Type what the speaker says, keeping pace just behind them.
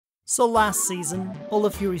So last season, Ole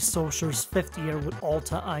Fury Solskjær's 5th year with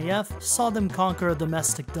Alta IF saw them conquer a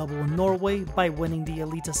domestic double in Norway by winning the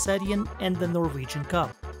eliteserien and the Norwegian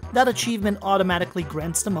Cup. That achievement automatically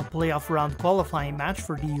grants them a playoff round qualifying match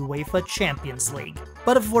for the UEFA Champions League.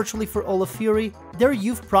 But unfortunately for Ole Fury, their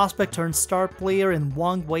youth prospect turned star player in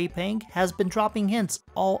Wang Weipeng has been dropping hints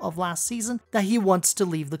all of last season that he wants to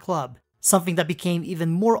leave the club. Something that became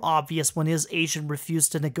even more obvious when his agent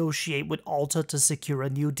refused to negotiate with Alta to secure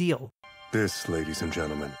a new deal. This, ladies and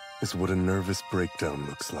gentlemen, is what a nervous breakdown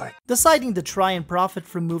looks like. Deciding to try and profit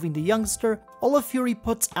from moving the youngster, Ole Fury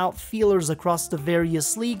puts out feelers across the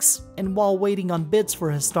various leagues, and while waiting on bids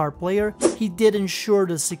for his star player, he did ensure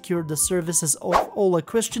to secure the services of Ole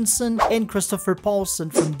Christensen and Christopher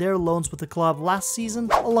Paulsen from their loans with the club last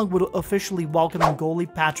season, along with officially welcoming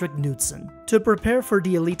goalie Patrick Knudsen. To prepare for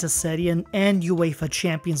the eliteserien and UEFA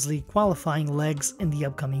Champions League qualifying legs in the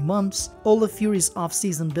upcoming months, Ole Fury's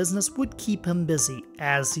off-season business would keep him busy,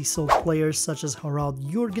 as he sold players such as Harald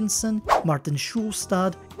Jorgensen, Martin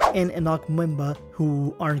Schulstad, and Enoch Mwimba,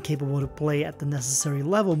 who aren't capable to play at the necessary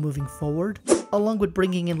level moving forward, along with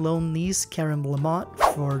bringing in loan niece Karen Lamont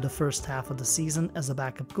for the first half of the season as a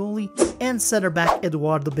backup goalie, and center back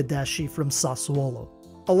Eduardo Bedeschi from Sassuolo.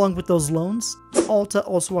 Along with those loans, Alta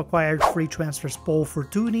also acquired free transfers Paul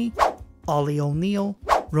Fortuny, Ollie O'Neill,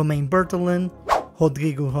 Romain Bertolin,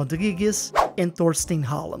 Rodrigo Rodriguez, and Thorstein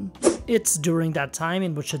Hallam. It's during that time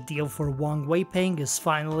in which a deal for Wang Weipeng is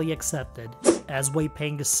finally accepted, as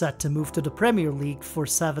Weipeng is set to move to the Premier League for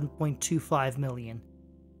 $7.25 million.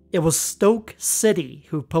 It was Stoke City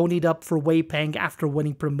who ponied up for Weipeng after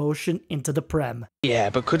winning promotion into the Prem. Yeah,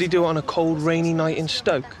 but could he do it on a cold, rainy night in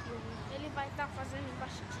Stoke?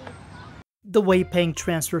 The Weipeng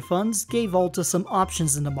transfer funds gave Alta some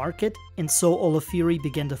options in the market, and so Ole Fury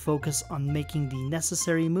began to focus on making the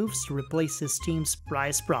necessary moves to replace his team's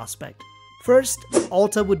prize prospect. First,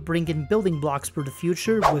 Alta would bring in building blocks for the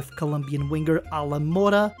future with Colombian winger Alan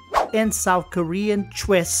Mora and South Korean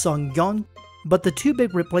Choi Sung-yeon, but the two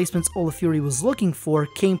big replacements Ole Fury was looking for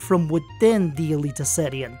came from within the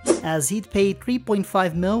eliteserien, as he'd paid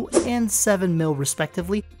 3.5 mil and 7 mil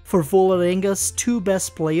respectively for Vålerenga's two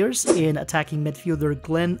best players in attacking midfielder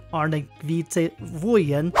Glenn Arnegvite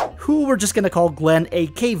Vuyen, who we're just gonna call Glenn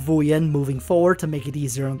AK Vuyen moving forward to make it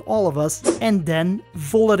easier on all of us, and then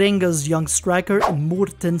Vålerenga's young striker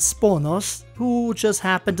Morten Sponos, who just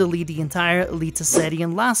happened to lead the entire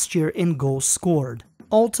eliteserien last year in goals scored.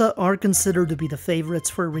 Alta are considered to be the favorites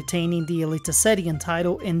for retaining the eliteserien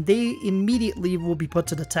title, and they immediately will be put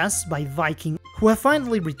to the test by Viking, who have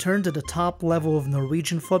finally returned to the top level of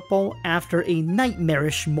Norwegian football after a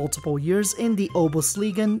nightmarish multiple years in the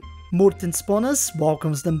Obos-ligaen. Morten Sponas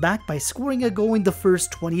welcomes them back by scoring a goal in the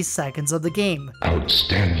first 20 seconds of the game.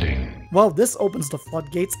 Outstanding. Well, this opens the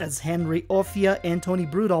floodgates as Henry Ofia and Tony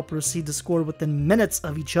Brudal proceed to score within minutes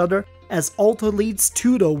of each other, as Alta leads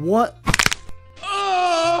 2-1.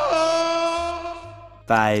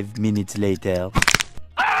 5 minutes later.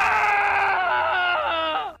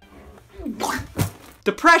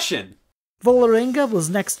 Depression! Vålerenga was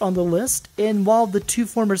next on the list, and while the two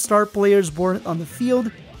former star players weren't on the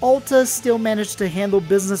field, Alta still managed to handle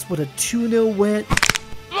business with a 2-0 win.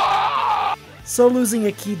 So losing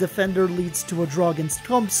a key defender leads to a draw against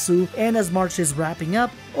Tromsø, and as March is wrapping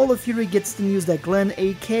up, Ole Fury gets the news that Glenn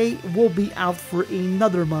AK will be out for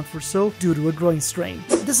another month or so due to a groin strain.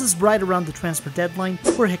 This is right around the transfer deadline,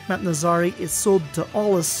 where Hikmet Nazari is sold to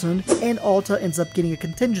Ålesund, and Alta ends up getting a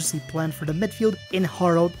contingency plan for the midfield in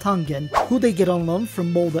Harald Tangen, who they get on loan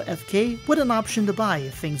from Molde FK with an option to buy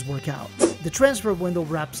if things work out. The transfer window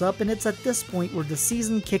wraps up, and it's at this point where the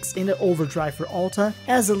season kicks into overdrive for Alta,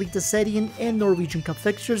 as eliteserien and Norwegian Cup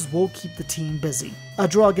fixtures will keep the team busy. A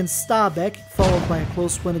draw against Stabæk, followed by a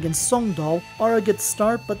close win against Sogndal, are a good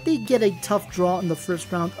start, but they get a tough draw in the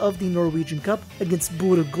first round of the Norwegian Cup against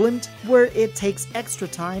Bodø/Glimt, where it takes extra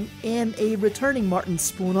time and a returning Martin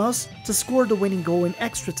Sponos to score the winning goal in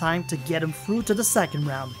extra time to get him through to the second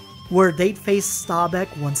round, where they'd face Stabæk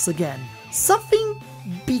once again. Something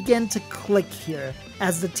began to click here,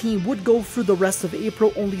 as the team would go through the rest of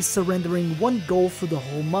April only surrendering one goal for the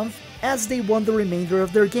whole month, as they won the remainder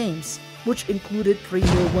of their games, which included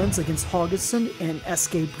 3-0 wins against Haugesund and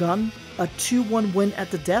SK Brøndby, a 2-1 win at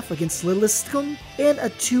the Def against Lillestrøm, and a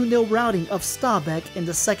 2-0 routing of Stabæk in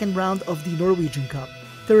the second round of the Norwegian Cup.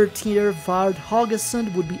 Third tier Vard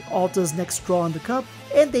Haugesund would be Alta's next draw in the Cup,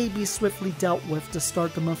 and they'd be swiftly dealt with to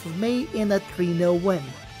start the month of May in a 3-0 win,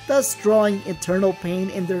 thus drawing internal pain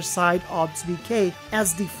in their side Odds VK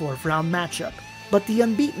as the 4th round matchup. But the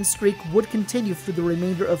unbeaten streak would continue through the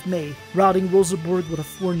remainder of May, routing Rosenborg with a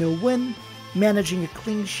 4-0 win, managing a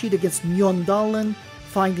clean sheet against Mjøndalen,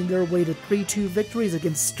 finding their way to 3-2 victories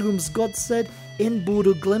against Strømsgodset in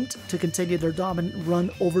Bodø Glimt to continue their dominant run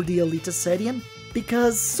over the eliteserien,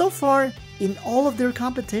 because so far, in all of their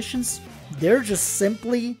competitions, they're just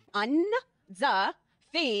simply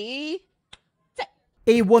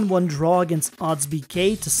a 1-1 draw against Odds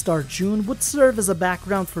BK to start June would serve as a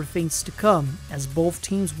background for things to come, as both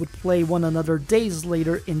teams would play one another days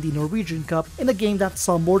later in the Norwegian Cup in a game that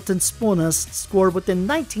saw Morten Sponnes score within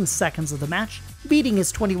 19 seconds of the match, beating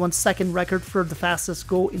his 21-second record for the fastest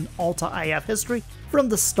goal in Alta IF history from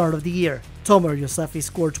the start of the year. Tomer Josefi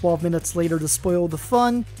scored 12 minutes later to spoil the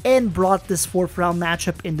fun and brought this 4th round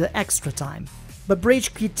matchup into extra time. But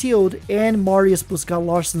Brage Kvitiod and Marius Buskar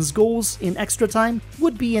Larsen's goals in extra time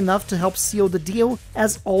would be enough to help seal the deal,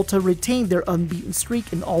 as Alta retained their unbeaten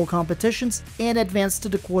streak in all competitions and advanced to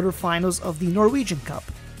the quarterfinals of the Norwegian Cup.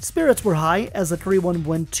 Spirits were high as a 3-1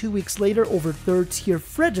 win 2 weeks later over 3rd tier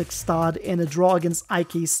Fredrikstad and a draw against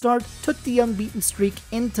IK Start took the unbeaten streak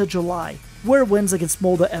into July, where wins against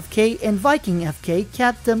Molde FK and Viking FK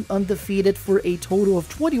kept them undefeated for a total of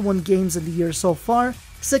 21 games in the year so far,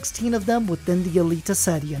 16 of them within the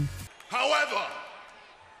eliteserien. However,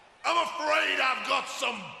 I'm afraid I've got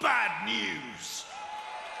some bad news.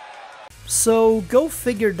 So go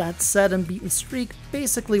figure that said unbeaten streak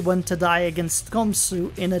basically went to die against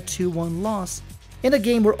Tromsø in a 2-1 loss, in a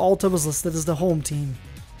game where Alta was listed as the home team,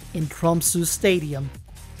 in Tromsø Stadium.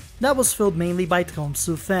 That was filled mainly by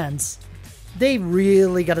Tromsø fans. They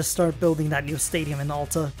really gotta start building that new stadium in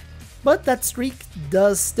Alta. But that streak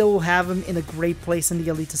does still have them in a great place in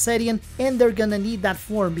the eliteserien, and they're gonna need that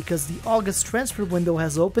form because the August transfer window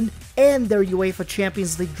has opened and their UEFA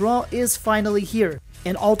Champions League draw is finally here,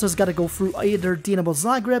 and Alta's gotta go through either Dinamo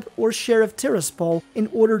Zagreb or Sheriff Tiraspol in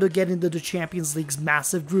order to get into the Champions League's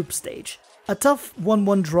massive group stage. A tough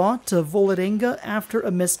 1-1 draw to Vålerenga after a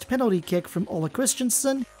missed penalty kick from Ole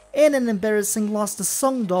Christensen, and an embarrassing loss to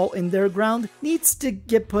Sogndal in their ground needs to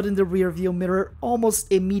get put in the rearview mirror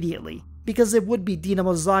almost immediately, because it would be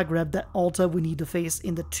Dinamo Zagreb that Alta would need to face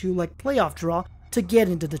in the 2-leg playoff draw to get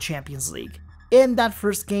into the Champions League. And that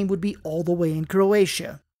first game would be all the way in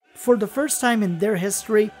Croatia. For the first time in their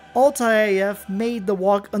history, Alta IF made the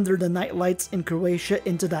walk under the nightlights in Croatia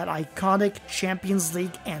into that iconic Champions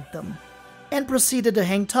League anthem, and proceeded to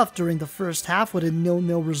hang tough during the first half with a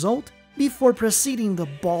 0-0 result, before proceeding to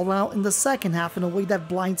ball out in the second half in a way that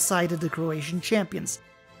blindsided the Croatian champions,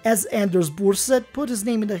 as Anders Burset put his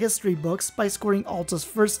name in the history books by scoring Alta's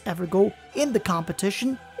first ever goal in the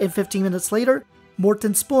competition, and 15 minutes later,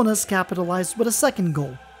 Morten Sponnes capitalized with a second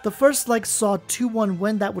goal. The first leg saw a 2-1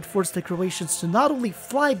 win that would force the Croatians to not only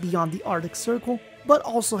fly beyond the Arctic Circle, but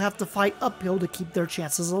also have to fight uphill to keep their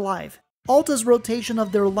chances alive. Alta's rotation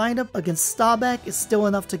of their lineup against Stabæk is still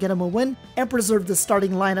enough to get them a win and preserve the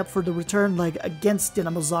starting lineup for the return leg against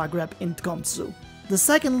Dinamo Zagreb in Tromsø. The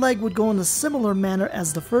second leg would go in a similar manner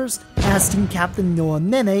as the first, as team captain Noah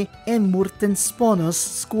Nene and Morten Sponnes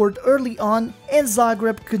scored early on, and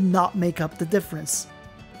Zagreb could not make up the difference.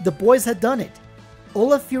 The boys had done it.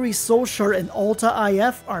 Ole Fury Solksjær and Alta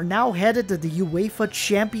IF are now headed to the UEFA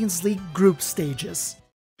Champions League group stages.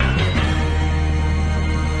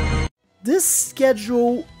 This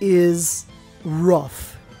schedule is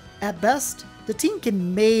rough. At best, the team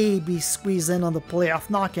can maybe squeeze in on the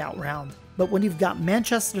playoff knockout round, but when you've got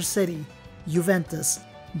Manchester City, Juventus,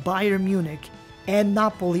 Bayern Munich, and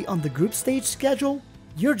Napoli on the group stage schedule,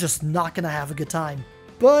 you're just not gonna have a good time.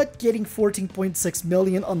 But getting 14.6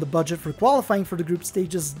 million on the budget for qualifying for the group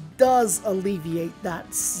stages does alleviate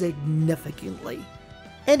that significantly.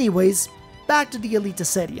 Anyways, back to the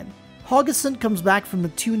eliteserien. Haugesund comes back from a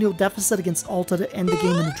 2-0 deficit against Alta to end the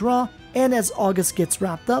game in a draw, and as August gets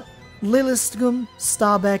wrapped up, Lillestrøm,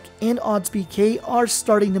 Stabæk, and Odds BK are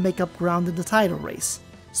starting to make up ground in the title race.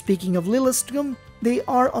 Speaking of Lillestrøm, they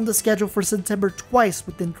are on the schedule for September twice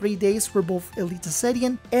within 3 days for both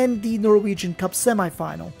eliteserien and the Norwegian Cup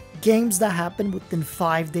semi-final, games that happen within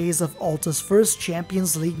 5 days of Alta's first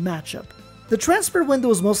Champions League matchup. The transfer window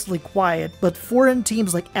is mostly quiet, but foreign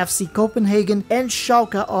teams like FC Copenhagen and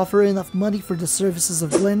Schalke offer enough money for the services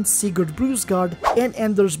of Glenn Sigurd Brusgaard and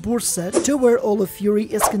Anders Burset to where Ole Fury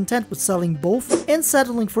is content with selling both and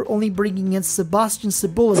settling for only bringing in Sebastian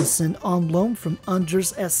Sebolensen on loan from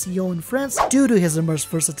Angers SCO in France due to his immense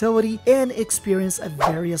versatility and experience at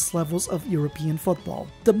various levels of European football.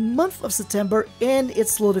 The month of September and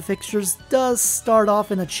its loaded fixtures does start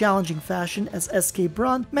off in a challenging fashion as SK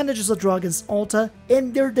Brann manages a draw against Alta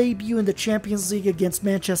in their debut in the Champions League against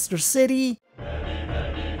Manchester City,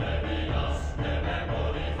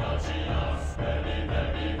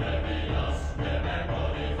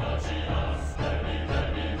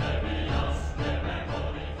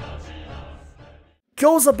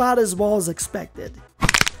 goes about as well as expected.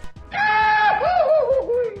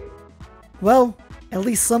 Well, at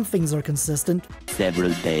least some things are consistent.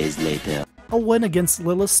 Several days later. A win against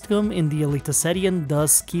Lillestrøm in the eliteserien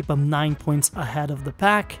does keep them 9 points ahead of the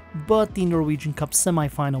pack, but the Norwegian Cup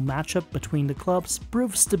semi-final matchup between the clubs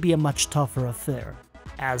proves to be a much tougher affair.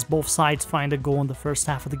 As both sides find a goal in the first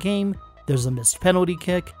half of the game, there's a missed penalty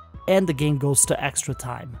kick, and the game goes to extra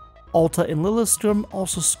time. Alta and Lillestrøm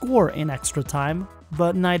also score in extra time,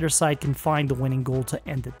 but neither side can find the winning goal to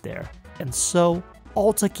end it there. And so,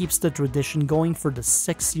 Alta keeps the tradition going for the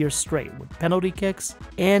 6th year straight with penalty kicks,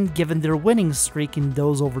 and given their winning streak in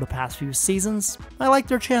those over the past few seasons, I like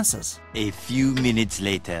their chances. A few minutes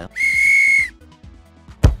later.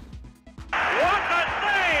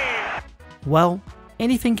 Well,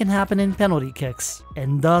 anything can happen in penalty kicks,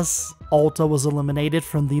 and thus, Alta was eliminated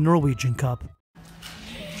from the Norwegian Cup.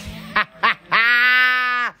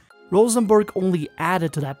 Rosenborg only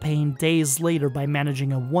added to that pain days later by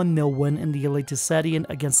managing a 1-0 win in the eliteserien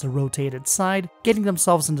against a rotated side, getting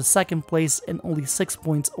themselves into 2nd place and only 6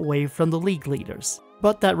 points away from the league leaders.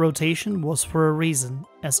 But that rotation was for a reason,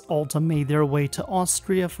 as Alta made their way to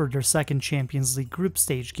Austria for their 2nd Champions League group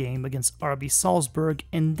stage game against RB Salzburg,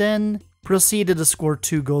 and then proceeded to score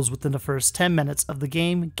 2 goals within the first 10 minutes of the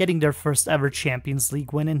game, getting their first ever Champions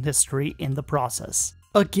League win in history in the process.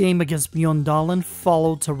 A game against Mjøndalen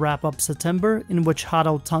followed to wrap up September, in which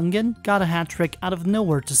Harald Tangen got a hat-trick out of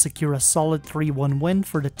nowhere to secure a solid 3-1 win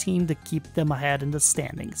for the team to keep them ahead in the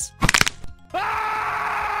standings.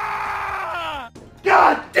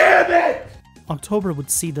 God damn it! October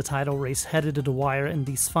would see the title race headed to the wire in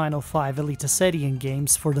these final 5 eliteserien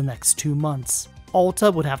games for the next 2 months.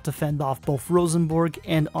 Alta would have to fend off both Rosenborg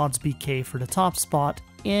and O.S.T for the top spot,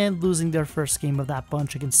 and losing their first game of that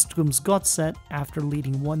bunch against Strømsgodset after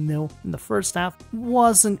leading 1-0 in the first half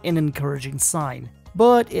wasn't an encouraging sign.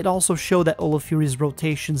 But it also showed that Ole Fury's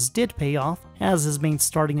rotations did pay off, as his main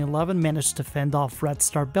starting 11 managed to fend off Red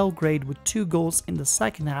Star Belgrade with 2 goals in the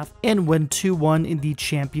second half and win 2-1 in the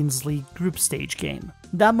Champions League group stage game.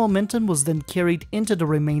 That momentum was then carried into the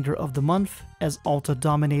remainder of the month, as Alta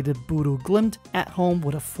dominated Buru Glimt at home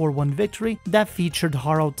with a 4-1 victory that featured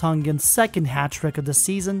Harald Tangen's 2nd hat-trick of the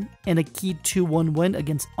season and a key 2-1 win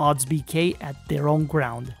against O.S.T at their own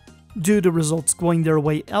ground. Due to results going their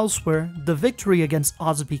way elsewhere, the victory against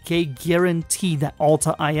O.S.T guaranteed that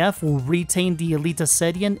Alta IF will retain the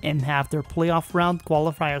eliteserien and have their playoff round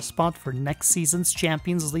qualifier spot for next season's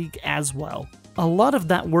Champions League as well. A lot of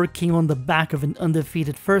that work came on the back of an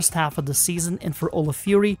undefeated first half of the season, and for Ole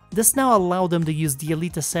Fury, this now allowed him to use the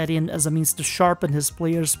eliteserien as a means to sharpen his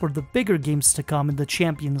players for the bigger games to come in the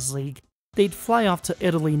Champions League. They'd fly off to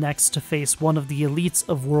Italy next to face one of the elites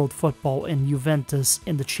of world football in Juventus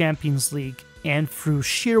in the Champions League, and through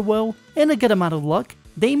sheer will and a good amount of luck,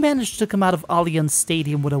 they managed to come out of Allianz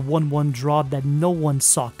Stadium with a 1-1 draw that no one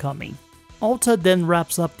saw coming. Alta then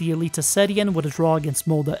wraps up the eliteserien with a draw against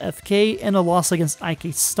Molde FK and a loss against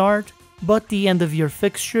IK Start, but the end-of-year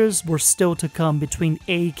fixtures were still to come between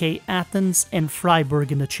AEK Athens and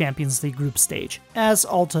Freiburg in the Champions League group stage, as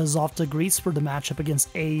Alta is off to Greece for the matchup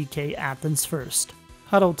against AEK Athens first.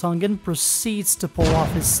 Harald Tangen proceeds to pull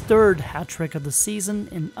off his 3rd hat-trick of the season,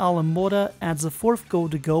 and Alamora adds a 4th goal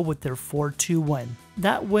to go with their 4-2 win.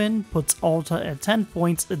 That win puts Alta at 10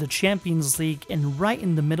 points in the Champions League and right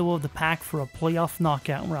in the middle of the pack for a playoff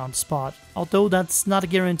knockout round spot, although that's not a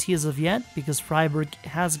guarantee as of yet because Freiburg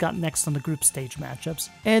has got next on the group stage matchups,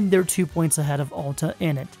 and they're 2 points ahead of Alta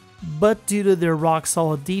in it. But due to their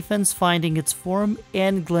rock-solid defense finding its form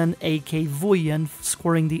and Glenn A.K. Vuyen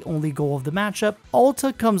scoring the only goal of the matchup,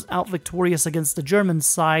 Alta comes out victorious against the German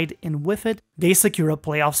side, and with it, they secure a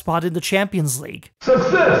playoff spot in the Champions League.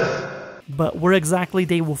 Success! But where exactly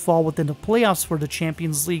they will fall within the playoffs for the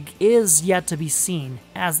Champions League is yet to be seen,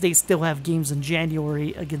 as they still have games in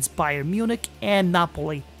January against Bayern Munich and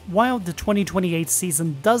Napoli. While the 2028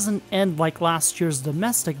 season doesn't end like last year's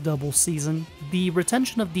domestic double season, the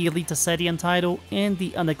retention of the eliteserien title and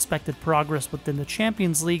the unexpected progress within the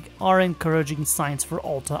Champions League are encouraging signs for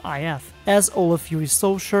Alta IF, as Ole Fury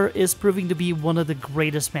Solksjær is proving to be one of the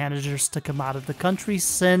greatest managers to come out of the country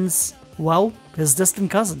since, well, his distant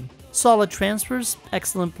cousin. Solid transfers,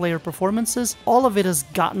 excellent player performances, all of it has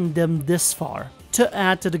gotten them this far. To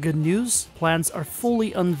add to the good news, plans are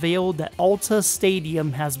fully unveiled that Alta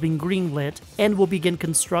Stadium has been greenlit and will begin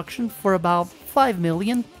construction for about $5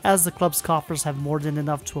 million, as the club's coffers have more than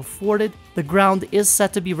enough to afford it. The ground is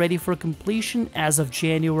set to be ready for completion as of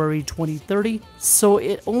January 2030, so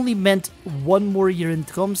it only meant 1 more year in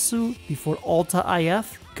Tromsø before Alta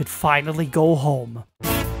IF could finally go home.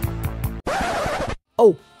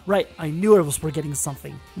 Oh, Right, I knew I was forgetting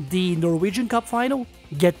something. The Norwegian Cup final?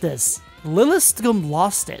 Get this. Lillestrøm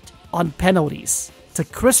lost it on penalties to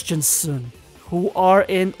Kristiansund, who are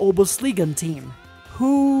an Obos-ligaen team,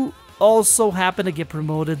 who also happen to get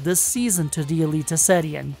promoted this season to the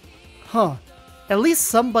eliteserien. Huh. At least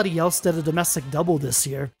somebody else did a domestic double this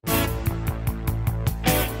year.